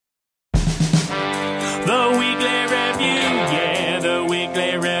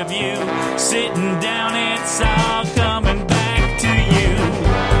it's all coming back to you.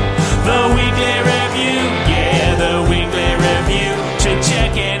 The weekly review, yeah, the weekly review.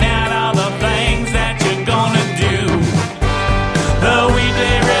 Checking out all the things that you're gonna do. The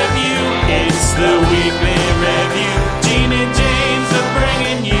weekly review, it's the weekly review. Gene and James are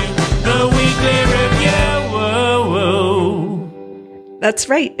bringing you the weekly review. Whoa, whoa. That's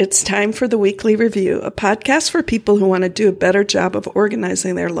right. It's time for the Weekly Review, a podcast for people who want to do a better job of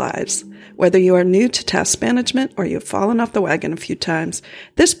organizing their lives. Whether you are new to task management or you've fallen off the wagon a few times,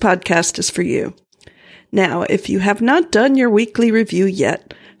 this podcast is for you. Now, if you have not done your weekly review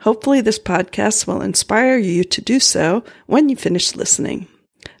yet, hopefully this podcast will inspire you to do so when you finish listening.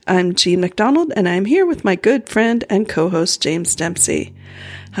 I'm Jean McDonald, and I'm here with my good friend and co-host, James Dempsey.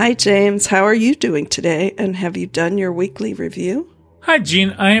 Hi, James. How are you doing today, and have you done your weekly review? Hi,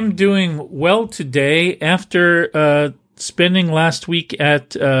 Gene. I am doing well today after spending last week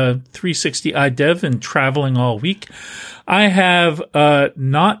at 360 iDev and traveling all week. I have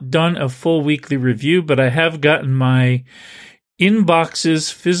not done a full weekly review, but I have gotten my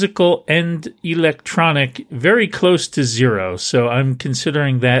inboxes, physical and electronic, very close to zero. So I'm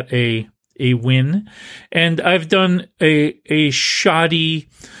considering that a win. And I've done a shoddy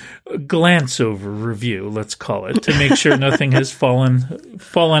glance over review, let's call it, to make sure nothing has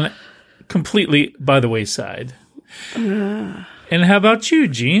fallen completely by the wayside. And how about you,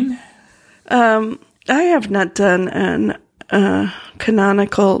 Jean? I have not done an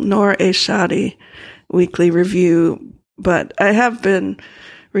canonical nor a shoddy weekly review, but I have been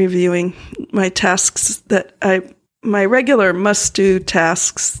reviewing my tasks my regular must-do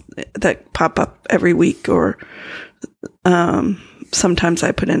tasks that pop up every week, or sometimes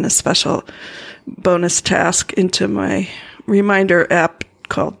I put in a special bonus task into my reminder app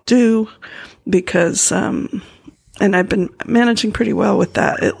called Do, because, and I've been managing pretty well with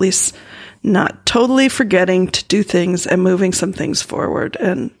that, at least not totally forgetting to do things and moving some things forward.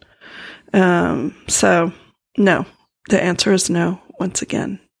 And so, no, the answer is no, once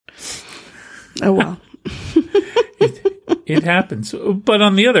again. Oh, well. It happens. But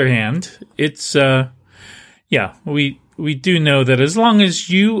on the other hand, it's, we do know that as long as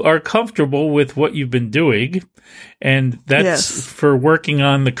you are comfortable with what you've been doing, and that's for working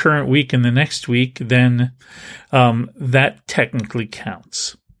on the current week and the next week, then that technically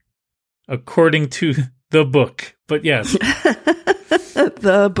counts, according to the book. But yes.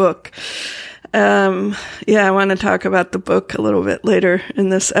 The book. I want to talk about the book a little bit later in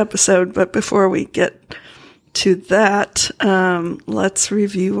this episode, but before we get to that, let's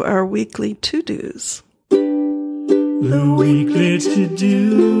review our weekly to-dos. The weekly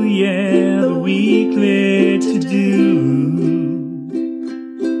to-do, yeah, the weekly to-do.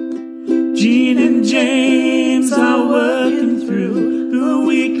 Gene and James are working through the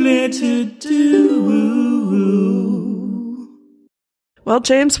weekly to-do. Well,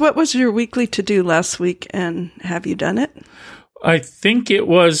 James, what was your weekly to-do last week, and have you done it? I think it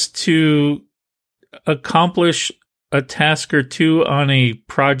was to accomplish a task or two on a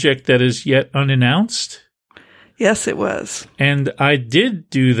project that is yet unannounced. Yes, it was. And I did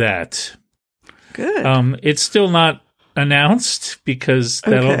do that. Good. It's still not announced because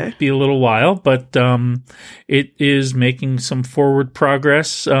that'll be a little while, but it is making some forward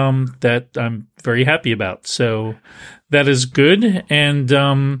progress that I'm very happy about. So that is good.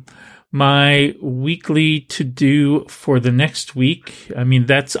 And my weekly to-do for the next week, I mean,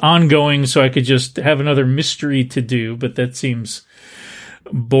 that's ongoing, so I could just have another mystery to do, but that seems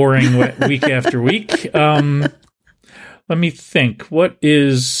boring week after week. Let me think. What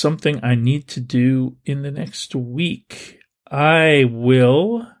is something I need to do in the next week? I'm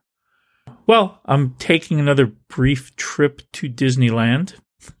taking another brief trip to Disneyland.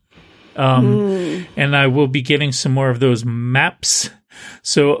 And I will be getting some more of those maps.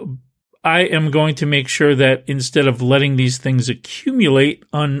 So I am going to make sure that instead of letting these things accumulate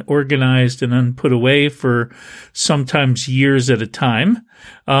unorganized and unput away for sometimes years at a time,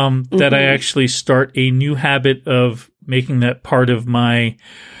 that I actually start a new habit of making that part of my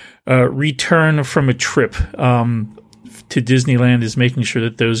return from a trip to Disneyland, is making sure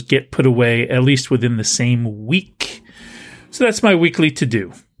that those get put away at least within the same week. So that's my weekly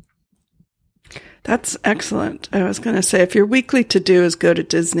to-do. That's excellent. I was going to say, if your weekly to-do is go to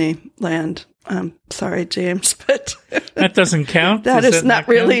Disneyland, I'm sorry, James, but that doesn't count. That is not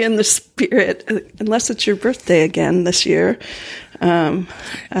really in the spirit, unless it's your birthday again this year.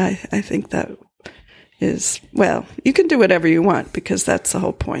 I think that is, well, you can do whatever you want because that's the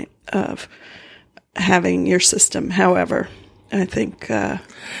whole point of having your system. However, I think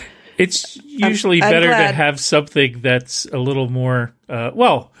it's usually better to have something that's a little more,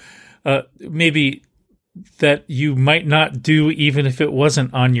 maybe that you might not do even if it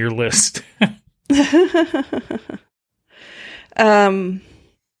wasn't on your list?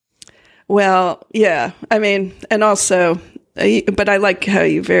 Well, yeah, I mean, and also, but I like how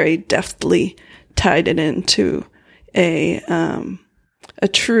you very deftly tied it into a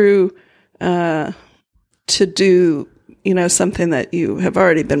true, to do, something that you have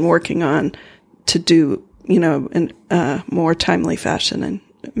already been working on to do, in a more timely fashion, and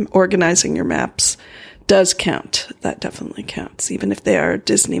organizing your maps does count. That definitely counts, even if they are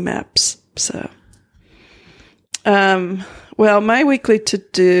Disney maps. So, well, my weekly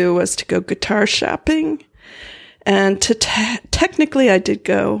to-do was to go guitar shopping, and technically I did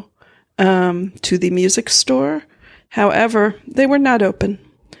go to the music store. However, they were not open,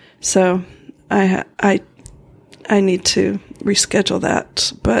 so I need to reschedule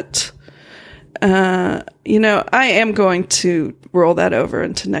that. But I am going to roll that over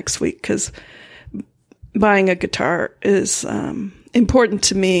into next week, because buying a guitar is important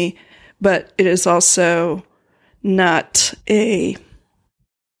to me, but it is also not a,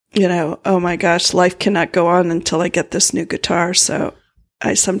 oh my gosh, life cannot go on until I get this new guitar. So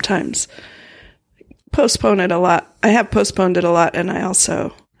I sometimes postpone it a lot. I have postponed it a lot. And I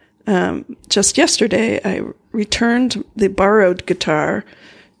also, just yesterday, I returned the borrowed guitar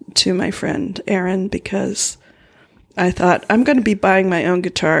to my friend Erin, because I thought, I'm going to be buying my own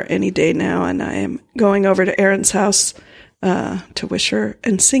guitar any day now. And I am going over to Erin's house to wish her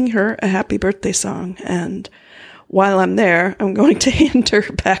and sing her a happy birthday song. And while I'm there, I'm going to hand her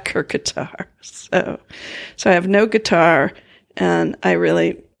back her guitar. So I have no guitar, and I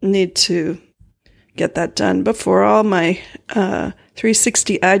really need to get that done before all my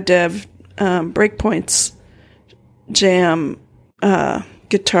 360 iDev Breakpoints jam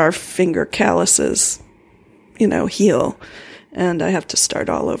guitar finger calluses, heal, and I have to start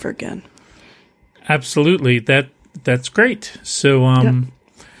all over again. Absolutely. That's great. So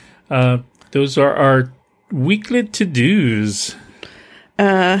those are our weekly to-dos.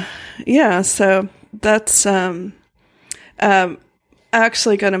 Yeah, so that's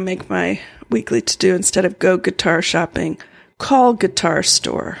actually going to make my weekly to-do, instead of go guitar shopping, call guitar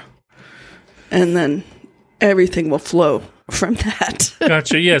store. And then everything will flow from that.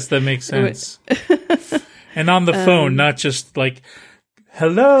 Gotcha. Yes, that makes sense. And on the phone, not just like,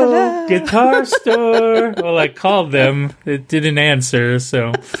 hello, guitar store. Well, I called them. It didn't answer,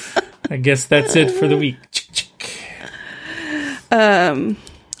 so I guess that's it for the week.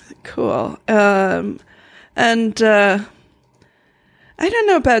 Cool. And I don't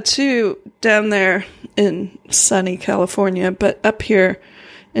know about you down there in sunny California, but up here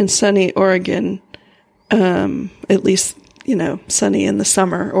in sunny Oregon, at least, sunny in the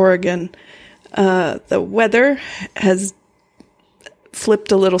summer, Oregon, the weather has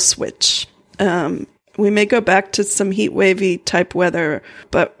flipped a little switch. We may go back to some heat wavy type weather,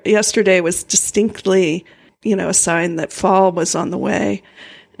 but yesterday was distinctly, a sign that fall was on the way.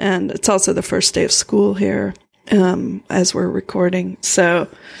 And it's also the first day of school here, as we're recording. So,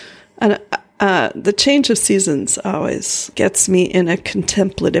 the change of seasons always gets me in a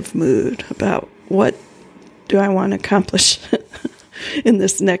contemplative mood about what do I want to accomplish in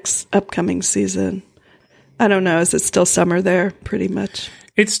this next upcoming season. I don't know. Is it still summer there? Pretty much.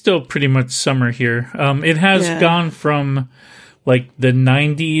 It's still pretty much summer here. It has gone from like the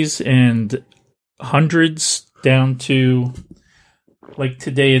 90s and hundreds down to like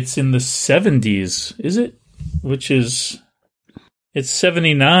today it's in the 70s. Is it? It's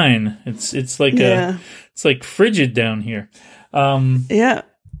 79. It's like it's like frigid down here. Yeah.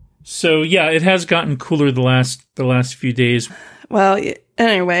 So yeah, it has gotten cooler the last few days. Well,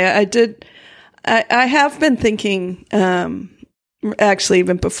 anyway, I have been thinking, actually,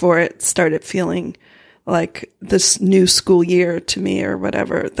 even before it started feeling like this new school year to me or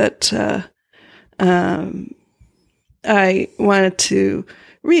whatever, that I wanted to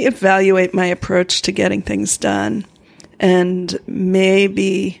reevaluate my approach to getting things done, and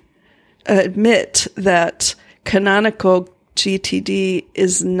maybe admit that canonical GTD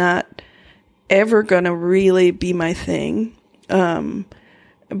is not ever going to really be my thing.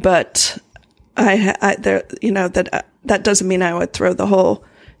 But that doesn't mean I would throw the whole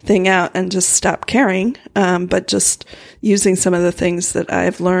thing out and just stop caring. But just using some of the things that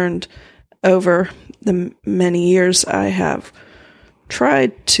I've learned over the many years I have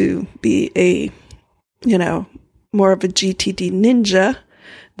tried to be a, more of a GTD ninja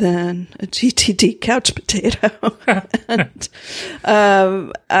than a GTD couch potato. And,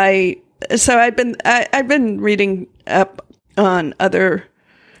 I've been reading up on other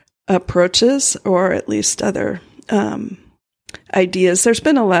approaches, or at least other ideas. There's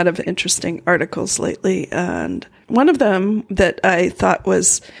been a lot of interesting articles lately, and one of them that I thought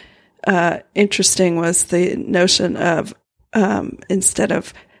was interesting was the notion of instead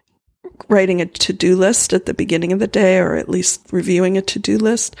of writing a to-do list at the beginning of the day, or at least reviewing a to-do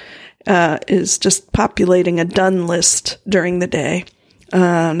list, is just populating a done list during the day.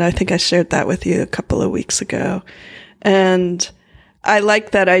 And I think I shared that with you a couple of weeks ago. And I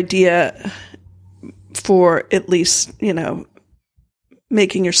like that idea for at least,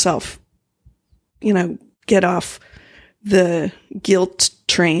 making yourself, get off the guilt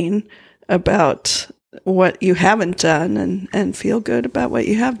train about what you haven't done and feel good about what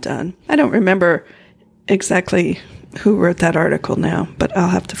you have done. I don't remember exactly who wrote that article now, but I'll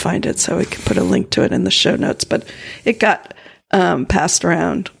have to find it so we can put a link to it in the show notes. But it got passed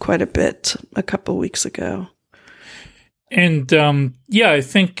around quite a bit a couple weeks ago. And I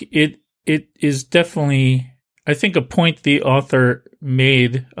think it is definitely, I think, a point the author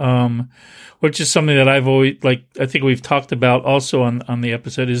made, which is something that I've always, I think we've talked about also on the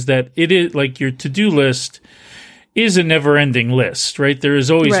episode, is that it is like your to-do list is a never-ending list, right? There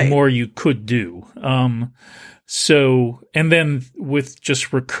is always more you could do. So, and then with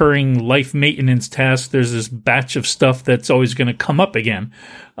just recurring life maintenance tasks, there's this batch of stuff that's always going to come up again.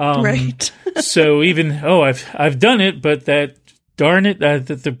 Right. So even, I've done it, but that, darn it,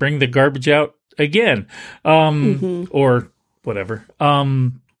 to bring the garbage out again. Or whatever.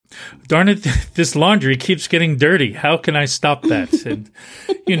 Darn it, this laundry keeps getting dirty. How can I stop that? And,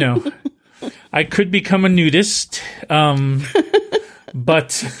 I could become a nudist,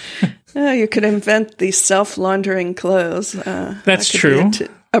 but... you could invent these self-laundering clothes. That's true.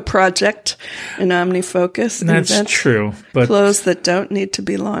 A project in OmniFocus. That's true. But clothes that don't need to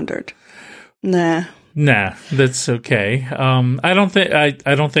be laundered. Nah, that's okay. I don't think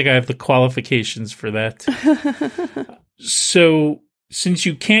I have the qualifications for that. So, since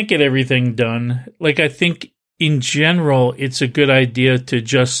you can't get everything done, I think in general, it's a good idea to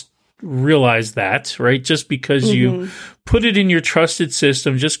just realize that, right? Just because you put it in your trusted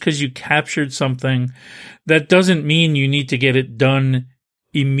system, just because you captured something, that doesn't mean you need to get it done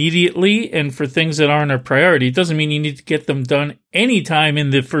immediately. And for things that aren't a priority, it doesn't mean you need to get them done anytime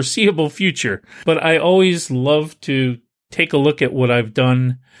in the foreseeable future. But I always love to take a look at what I've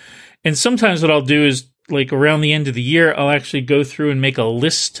done. And sometimes what I'll do is, around the end of the year, I'll actually go through and make a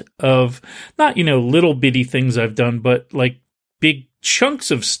list of not, little bitty things I've done, but big chunks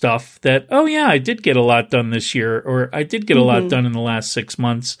of stuff that, I did get a lot done this year, or I did get a lot done in the last 6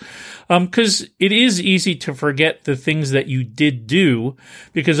 months. Because it is easy to forget the things that you did do,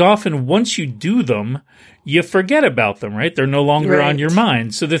 because often once you do them, you forget about them, right? They're no longer on your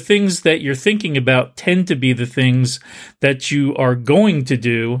mind. So the things that you're thinking about tend to be the things that you are going to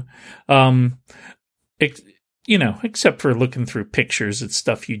do. Except for looking through pictures and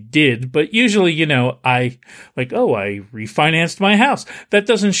stuff you did. But usually, I refinanced my house. That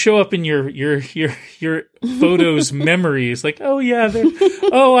doesn't show up in your photos memories.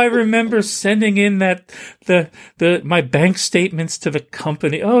 I remember sending in my bank statements to the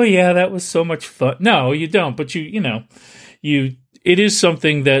company. Oh yeah, that was so much fun. No, you don't. But it is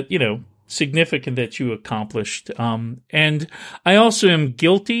something that, significant that you accomplished. And I also am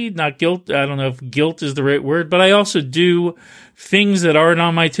guilty, I don't know if guilt is the right word, but I also do things that aren't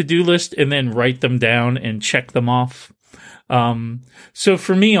on my to-do list and then write them down and check them off. So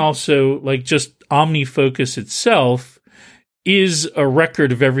for me also, just OmniFocus itself is a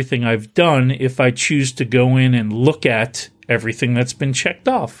record of everything I've done if I choose to go in and look at everything that's been checked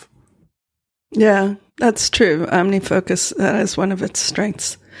off. Yeah, that's true. OmniFocus, that is one of its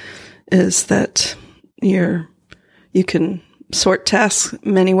strengths, is that you can sort tasks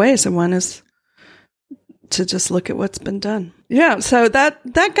many ways, and one is to just look at what's been done. Yeah, so that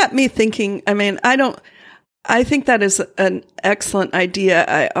got me thinking. I mean, I think that is an excellent idea.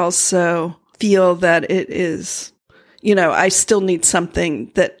 I also feel that it is, I still need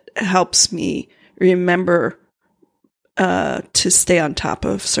something that helps me remember to stay on top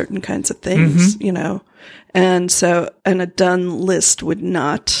of certain kinds of things, and so, and a done list would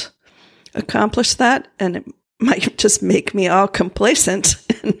not accomplish that, and it might just make me all complacent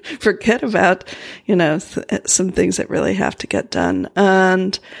and forget about, some things that really have to get done.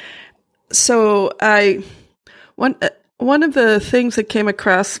 And so one of the things that came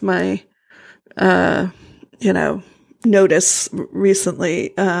across my, notice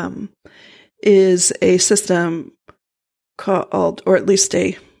recently, is a system called, or at least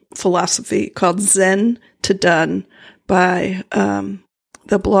a philosophy called Zen to Done by,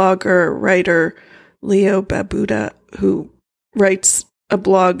 the blogger, writer, Leo Babauta, who writes a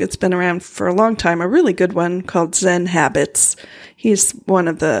blog that's been around for a long time, a really good one called Zen Habits. He's one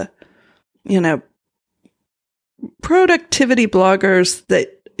of the, productivity bloggers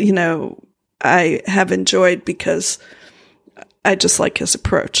that, I have enjoyed because I just like his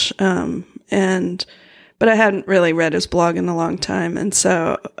approach. But I hadn't really read his blog in a long time. And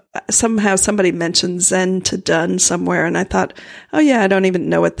so somehow somebody mentioned Zen to Done somewhere. And I thought, oh yeah, I don't even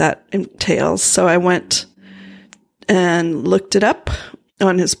know what that entails. So I went and looked it up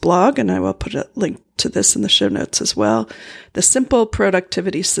on his blog, and I will put a link to this in the show notes as well. The Simple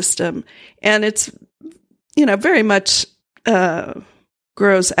Productivity System. And it's, very much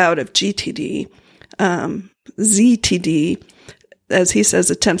grows out of GTD. ZTD, as he says,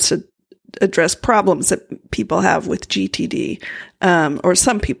 attempts to address problems that people have with GTD, or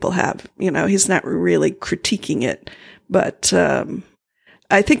some people have. He's not really critiquing it, but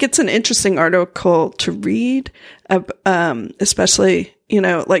I think it's an interesting article to read, especially,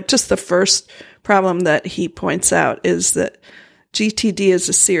 just the first problem that he points out is that GTD is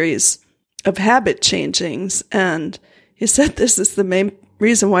a series of habit changings, and he said this is the main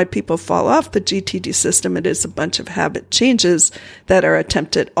reason why people fall off the GTD system. It is a bunch of habit changes that are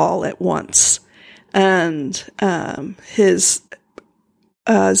attempted all at once. And his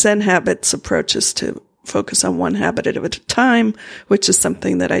Zen Habits approach is to focus on one habit at a time, which is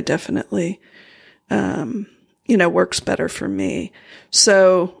something that I definitely, works better for me.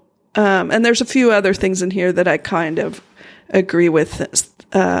 So, and there's a few other things in here that I kind of agree with,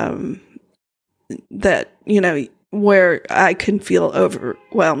 that, where I can feel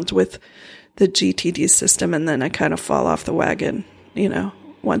overwhelmed with the GTD system, and then I kind of fall off the wagon,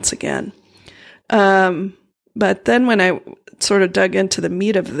 once again. But then when I sort of dug into the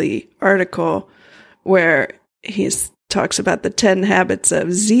meat of the article, where he talks about the 10 habits of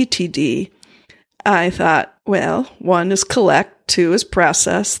ZTD, I thought, well, 1 is collect, 2 is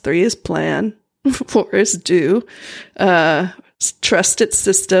process, 3 is plan, 4 is do, trust its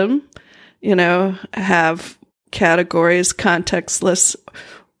system, have categories, context-less,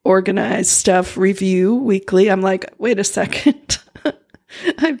 organized stuff, review weekly. I'm like, wait a second.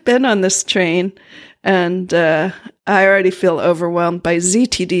 I've been on this train, and I already feel overwhelmed by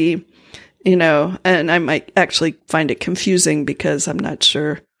ZTD, and I might actually find it confusing because I'm not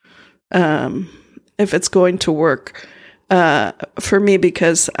sure if it's going to work for me,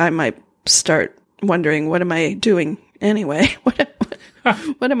 because I might start wondering, what am I doing anyway?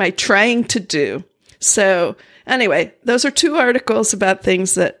 What am I trying to do? So anyway, those are 2 articles about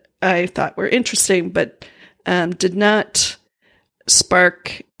things that I thought were interesting, but did not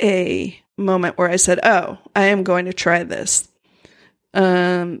spark a moment where I said, oh, I am going to try this.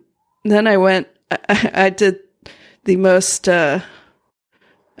 Then I went, I did the most,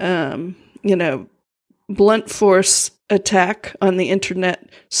 blunt force attack on the internet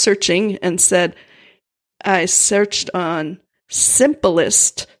searching, and said, I searched on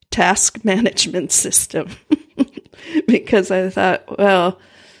simplest task management system because I thought, well,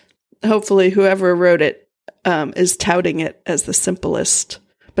 hopefully whoever wrote it is touting it as the simplest,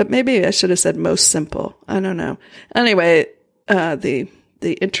 but maybe I should have said most simple. I don't know. Anyway, the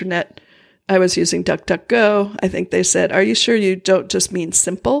internet, I was using DuckDuckGo. I think they said, are you sure you don't just mean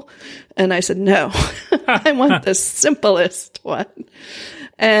simple? And I said, no, I want the simplest one.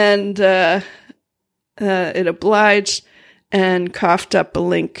 And it obliged and coughed up a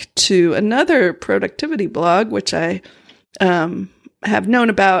link to another productivity blog, which I have known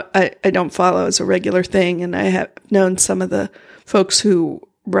about. I don't follow as a regular thing, and I have known some of the folks who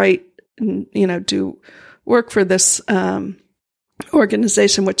write and, do work for this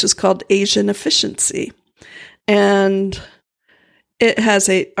organization, which is called Asian Efficiency. And it has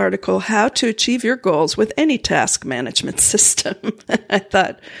an article, How to Achieve Your Goals with Any Task Management System. I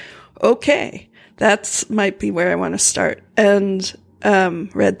thought, okay, that might be where I want to start. And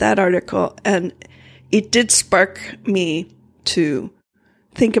read that article, and it did spark me to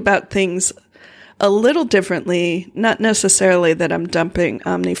think about things a little differently, not necessarily that I'm dumping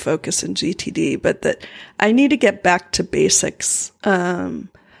OmniFocus and GTD, but that I need to get back to basics. And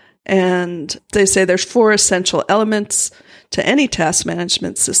they say there's 4 essential elements to any task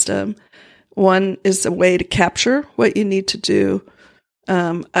management system. 1 is a way to capture what you need to do.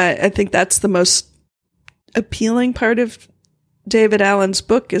 I think that's the most appealing part of David Allen's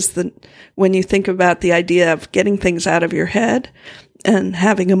book, is when you think about the idea of getting things out of your head and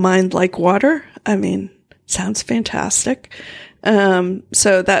having a mind like water. I mean, sounds fantastic.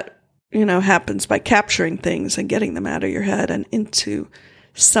 So that, happens by capturing things and getting them out of your head and into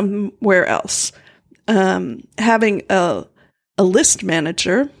somewhere else. Having a list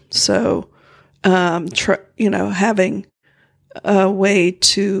manager. So, having a way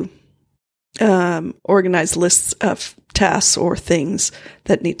to organize lists of tasks or things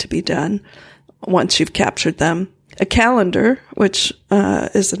that need to be done once you've captured them. A calendar, which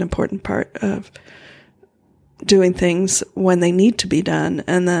is an important part of doing things when they need to be done.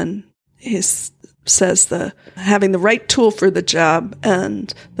 And then he says having the right tool for the job,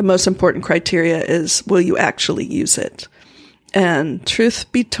 and the most important criteria is, will you actually use it? And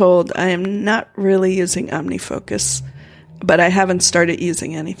truth be told, I am not really using OmniFocus, but I haven't started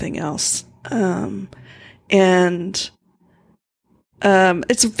using anything else.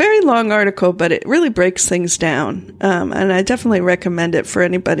 It's a very long article, but it really breaks things down. And I definitely recommend it for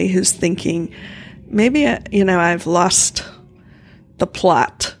anybody who's thinking, maybe, I've lost the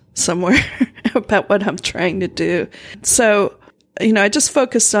plot somewhere about what I'm trying to do. So, I just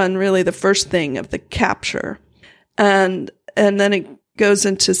focused on really the first thing of the capture. And then it goes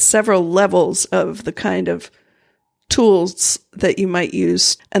into several levels of the kind of tools that you might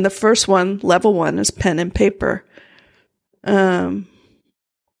use. And the first one, level 1, is pen and paper.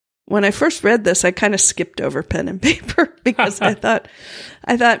 When I first read this, I kind of skipped over pen and paper because I thought,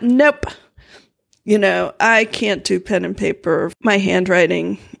 nope, I can't do pen and paper. My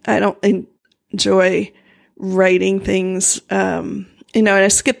handwriting, I don't enjoy writing things, and I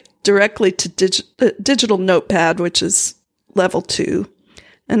skipped directly to digital notepad, which is level 2.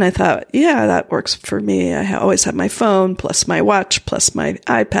 And I thought, yeah, that works for me. I always have my phone, plus my watch, plus my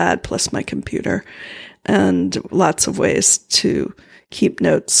iPad, plus my computer, and lots of ways to keep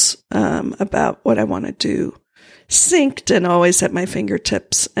notes about what I want to do synced and always at my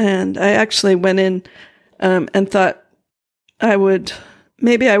fingertips. And I actually went in and thought I would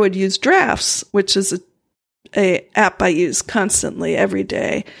use Drafts, which is a app I use constantly every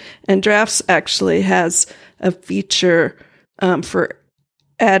day. And Drafts actually has a feature for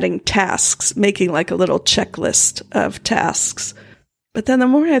adding tasks, making like a little checklist of tasks. But then the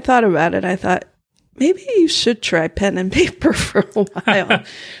more I thought about it, I thought, maybe you should try pen and paper for a while,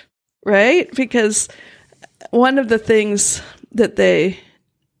 right? Because one of the things that I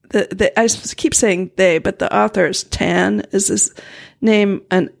keep saying they, but the author's Tan is his name,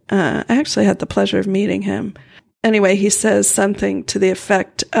 and I actually had the pleasure of meeting him. Anyway, he says something to the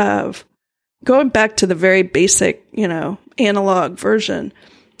effect of going back to the very basic, analog version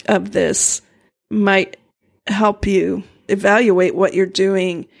of this might help you evaluate what you're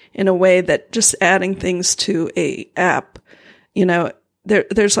doing in a way that just adding things to a app,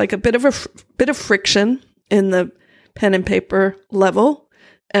 there's like a bit of friction in the pen and paper level.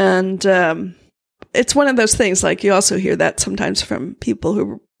 And it's one of those things, like you also hear that sometimes from people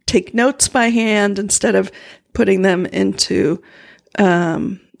who take notes by hand instead of putting them into,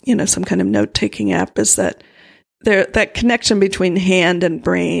 some kind of note-taking app, is that that connection between hand and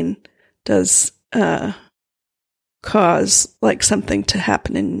brain does cause like something to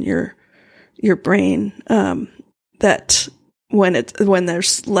happen in your brain that when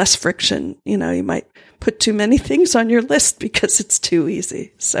there's less friction, you might put too many things on your list because it's too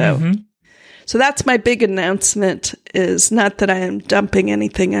easy. So So that's my big announcement, is not that I am dumping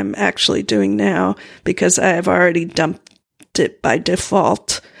anything I'm actually doing now, because I have already dumped it by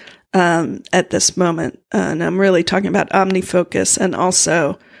default at this moment. And I'm really talking about OmniFocus, and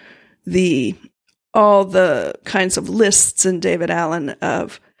also all the kinds of lists in David Allen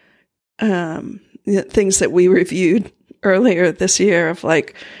of things that we reviewed earlier this year of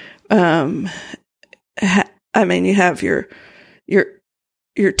like, you have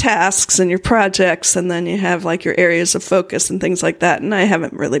your tasks and your projects, and then you have like your areas of focus and things like that. And I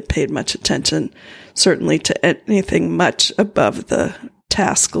haven't really paid much attention, certainly, to anything much above the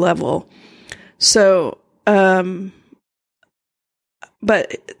task level. So,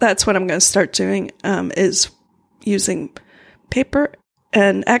 but that's what I'm going to start doing, is using paper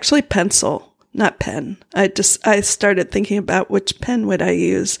and actually pencil, not pen. I started thinking about which pen would I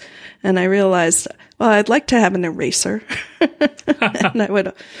use, and I realized, well, I'd like to have an eraser. And I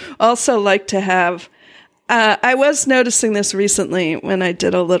would also like to have, I was noticing this recently when I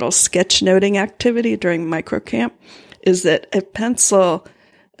did a little sketchnoting activity during microcamp, is that a pencil,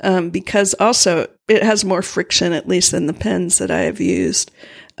 because also it has more friction, at least in the pens that I have used,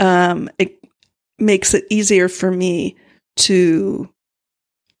 it makes it easier for me to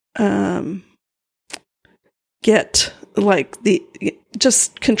get like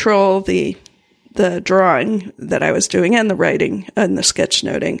just control the drawing that I was doing and the writing and the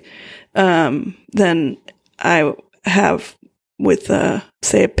sketchnoting, than I have with,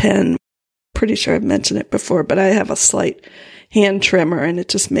 say, a pen. Pretty sure I've mentioned it before, but I have a slight hand tremor, and it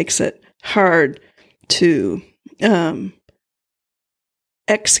just makes it hard to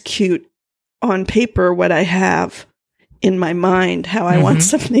execute on paper what I have in my mind how I want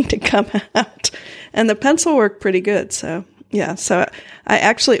something to come out. And the pencil worked pretty good. So, yeah. So I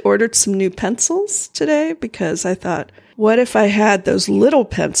actually ordered some new pencils today because I thought, what if I had those little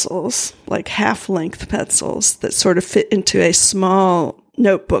pencils, like half-length pencils that sort of fit into a small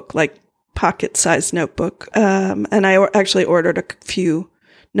notebook, like pocket-sized notebook. And I actually ordered a few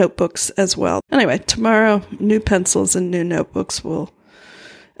notebooks as well. Anyway, tomorrow, new pencils and new notebooks will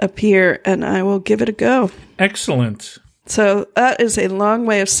appear, and I will give it a go. Excellent. So that is a long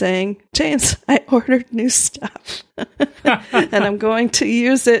way of saying, James, I ordered new stuff, and I'm going to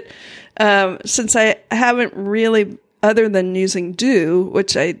use it since I haven't really, other than using Do,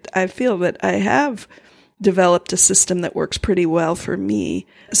 which I feel that I have developed a system that works pretty well for me.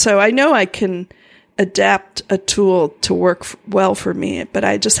 So I know I can adapt a tool to work well for me, but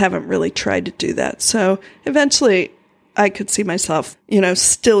I just haven't really tried to do that. So eventually I could see myself,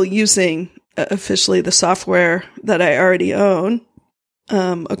 still using officially the software that I already own,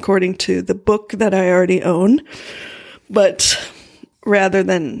 according to the book that I already own. But rather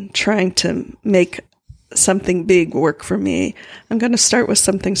than trying to make something big work for me, I'm going to start with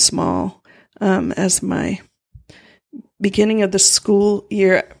something small as my beginning of the school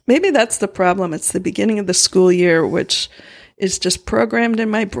year. Maybe that's the problem. It's the beginning of the school year, which is just programmed in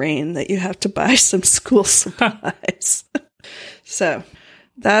my brain that you have to buy some school supplies. So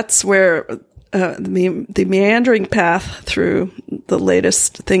that's where the meandering path through the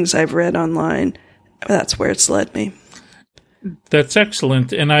latest things I've read online, that's where it's led me. That's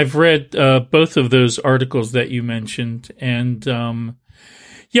excellent. And I've read both of those articles that you mentioned. And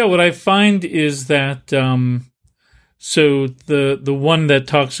what I find is that so the one that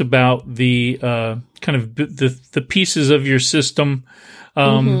talks about the kind of the pieces of your system,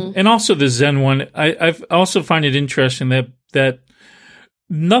 and also the Zen one, I've also find it interesting that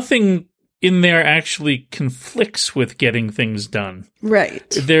nothing in there actually conflicts with getting things done. Right.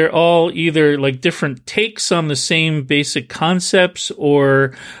 They're all either like different takes on the same basic concepts,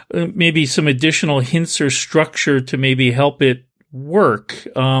 or maybe some additional hints or structure to maybe help it work.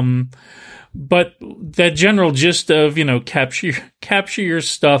 But that general gist of, capture your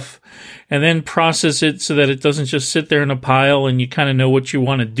stuff and then process it so that it doesn't just sit there in a pile and you kind of know what you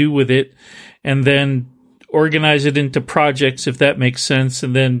want to do with it, and then organize it into projects, if that makes sense,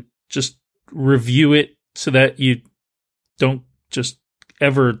 and then just review it so that you don't just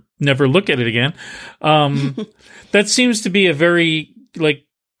never look at it again. That seems to be a very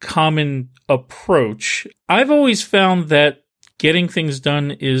common approach. I've always found that getting things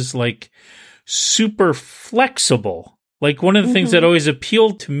done is super flexible. One of the things that always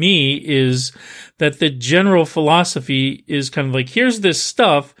appealed to me is that the general philosophy is kind of here's this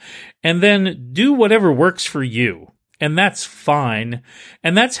stuff, and then do whatever works for you. And that's fine.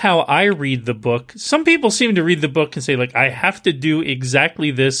 And that's how I read the book. Some people seem to read the book and say, I have to do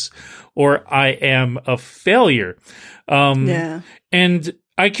exactly this or I am a failure. And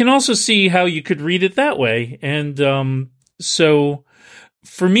I can also see how you could read it that way. And so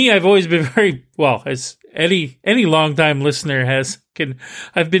for me, I've always been as any longtime listener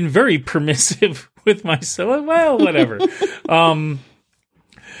I've been very permissive with myself. Well, whatever.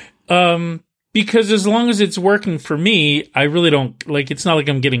 Because as long as it's working for me, I really don't it's not like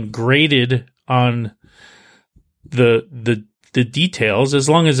I'm getting graded on the details. As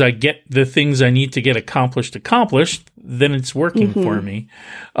long as I get the things I need to get accomplished, then it's working for me.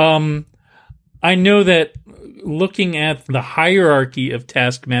 I know that looking at the hierarchy of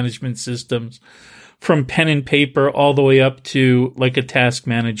task management systems, from pen and paper all the way up to a task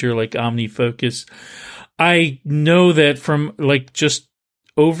manager like OmniFocus, I know that from just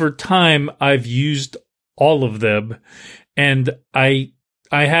over time, I've used all of them, and I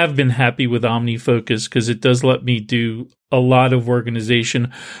have been happy with OmniFocus because it does let me do a lot of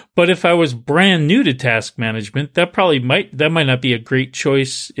organization. But if I was brand new to task management, that might not be a great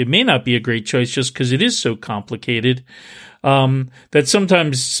choice. It may not be a great choice just because it is so complicated. That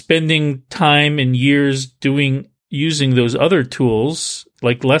sometimes spending time and years using those other tools,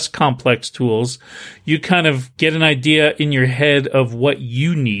 less complex tools, you kind of get an idea in your head of what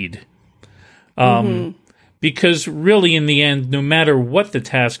you need. Because really in the end, no matter what the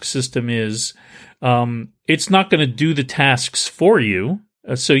task system is, it's not going to do the tasks for you.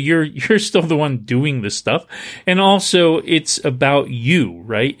 So you're still the one doing this stuff. And also it's about you,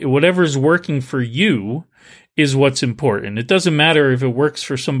 right? Whatever's working for you is what's important. It doesn't matter if it works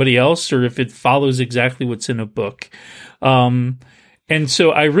for somebody else or if it follows exactly what's in a book. And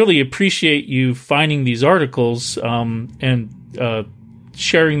so I really appreciate you finding these articles and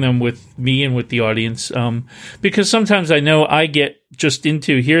sharing them with me and with the audience, because sometimes I know I get just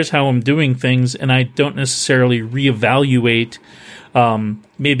into here's how I'm doing things, and I don't necessarily reevaluate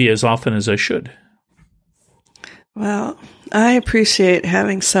maybe as often as I should. Well, I appreciate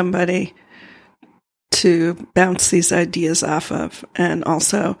having somebody to bounce these ideas off of, and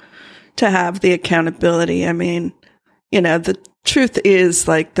also to have the accountability. I mean, the truth is,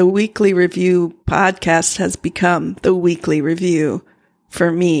 like, the Weekly Review podcast has become the Weekly Review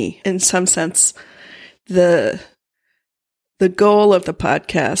for me. In some sense, the goal of the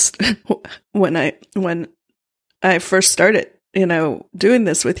podcast when I first started, doing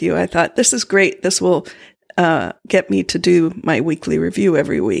this with you, I thought, this is great. This will get me to do my weekly review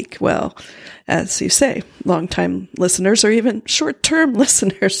every week. Well, as you say, longtime listeners or even short-term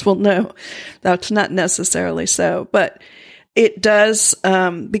listeners will know that's not necessarily so. But it does,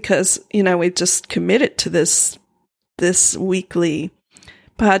 because, we just committed to this weekly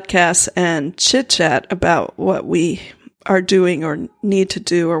podcast and chit-chat about what we are doing or need to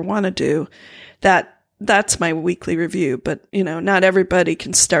do or want to do. That's my weekly review. But, not everybody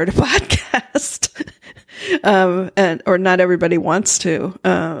can start a podcast. Or not everybody wants to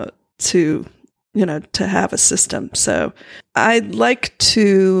have a system. So I'd like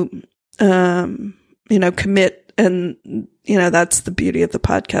to, commit, and, that's the beauty of the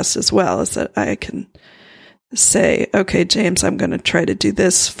podcast as well, is that I can say, okay, James, I'm going to try to do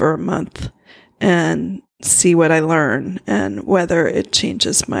this for a month and see what I learn and whether it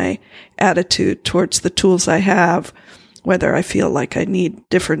changes my attitude towards the tools I have, whether I feel like I need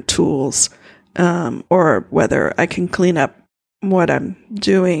different tools, or whether I can clean up what I'm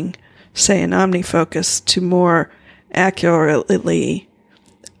doing, say in OmniFocus, to more accurately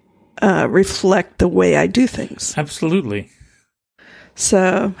reflect the way I do things. Absolutely.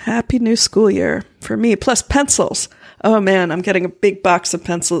 So, happy new school year for me, plus pencils. Oh man, I'm getting a big box of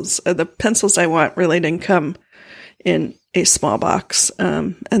pencils. The pencils I want really didn't come in a small box,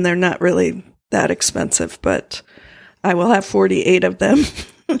 and they're not really that expensive, but I will have 48 of them.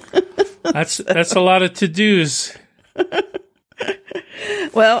 That's a lot of to-dos.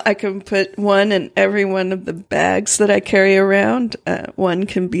 Well, I can put one in every one of the bags that I carry around. One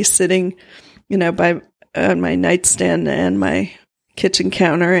can be sitting, on my nightstand and my kitchen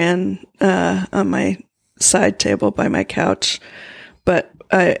counter and on my side table by my couch. But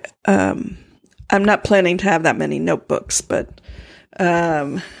I'm not planning to have that many notebooks. But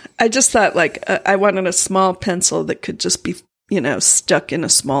I just thought, I wanted a small pencil that could just be, stuck in a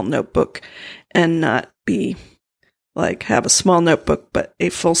small notebook and not be have a small notebook, but a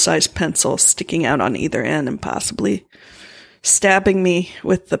full-size pencil sticking out on either end and possibly stabbing me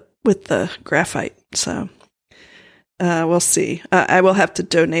with the graphite. So we'll see. I will have to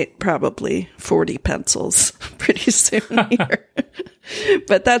donate probably 40 pencils pretty soon here,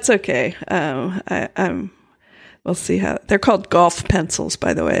 but that's okay. We'll see how they're called golf pencils,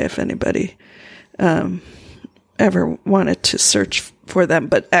 by the way, if anybody ever wanted to search for them.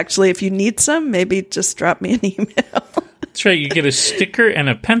 But actually, if you need some, maybe just drop me an email. That's right. You get a sticker and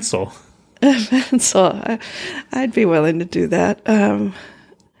a pencil. A pencil. I'd be willing to do that.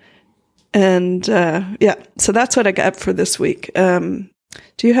 So that's what I got for this week. Do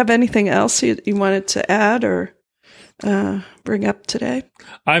you have anything else you wanted to add or bring up today?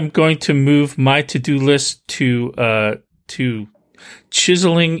 I'm going to move my to-do list to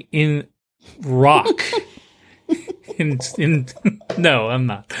chiseling in rock. No, I'm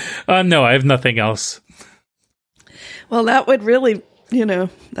not. No, I have nothing else. Well, that would really,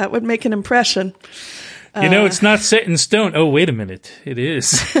 that would make an impression. It's not set in stone. Oh, wait a minute. It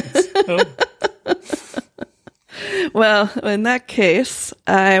is. Well, in that case,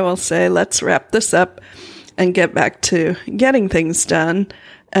 I will say let's wrap this up and get back to getting things done,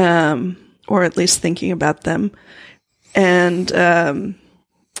 or at least thinking about them. And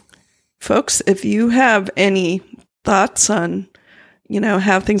folks, if you have any thoughts on,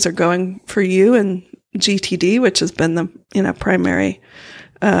 how things are going for you and GTD, which has been the, primary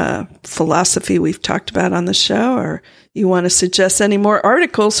philosophy we've talked about on the show, or you want to suggest any more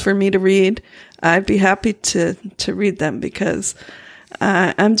articles for me to read, I'd be happy to read them, because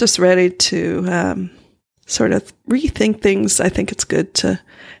I'm just ready to sort of rethink things. I think it's good to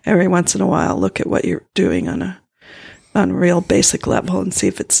every once in a while look at what you're doing on a real basic level and see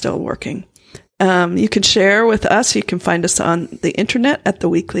if it's still working. You can share with us. You can find us on the internet at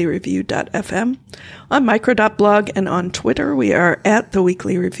theweeklyreview.fm, on micro.blog, and on Twitter. We are at The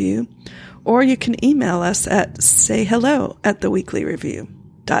Weekly Review. Or you can email us at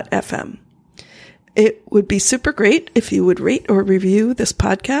sayhello@theweeklyreview.fm. It would be super great if you would rate or review this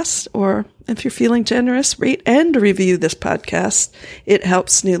podcast, or if you're feeling generous, rate and review this podcast. It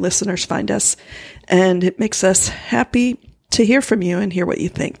helps new listeners find us, and it makes us happy to hear from you and hear what you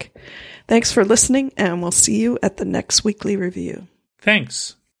think. Thanks for listening, and we'll see you at the next weekly review.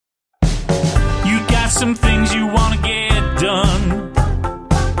 Thanks. You got some things you want to get done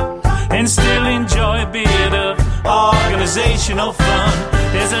and still enjoy a bit of organizational fun.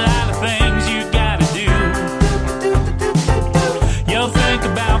 There's a lot of things you got to do. You'll think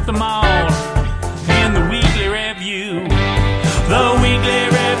about them all in the weekly review. The weekly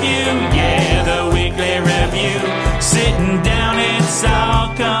review, yeah, the weekly review. Sitting down, it's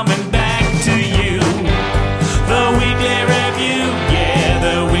all coming back to you. The weekly review, yeah,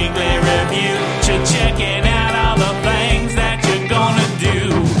 the weekly review. Checking out all the things that you're gonna do.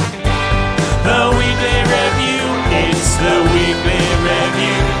 The weekly review, it's the weekly